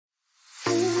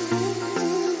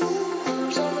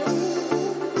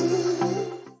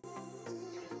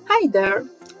Hi there!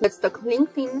 Let's talk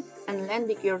LinkedIn and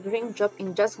landing your dream job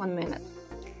in just 1 minute.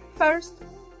 First,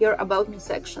 your About Me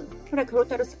section.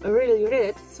 Recruiters really read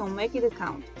it, so make it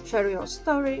count. Share your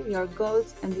story, your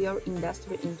goals, and your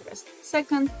industry interest.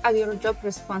 Second, add your job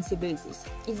responsibilities.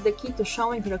 It's the key to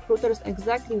showing recruiters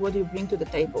exactly what you bring to the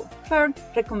table. Third,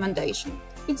 recommendation.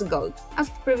 It's gold.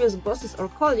 Ask previous bosses or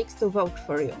colleagues to vouch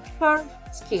for you. Fourth,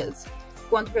 skills.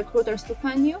 Want recruiters to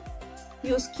find you?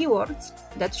 Use keywords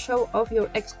that show off your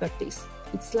expertise.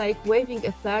 It's like waving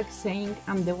a flag saying,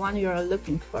 I'm the one you're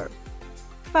looking for.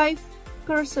 5.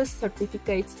 Courses,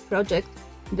 certificates, project.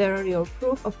 They're your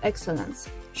proof of excellence.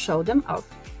 Show them off.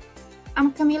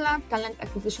 I'm Camila, Talent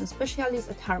Acquisition Specialist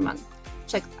at HARMAN.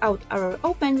 Check out our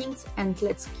openings and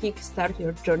let's kickstart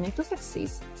your journey to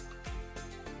success.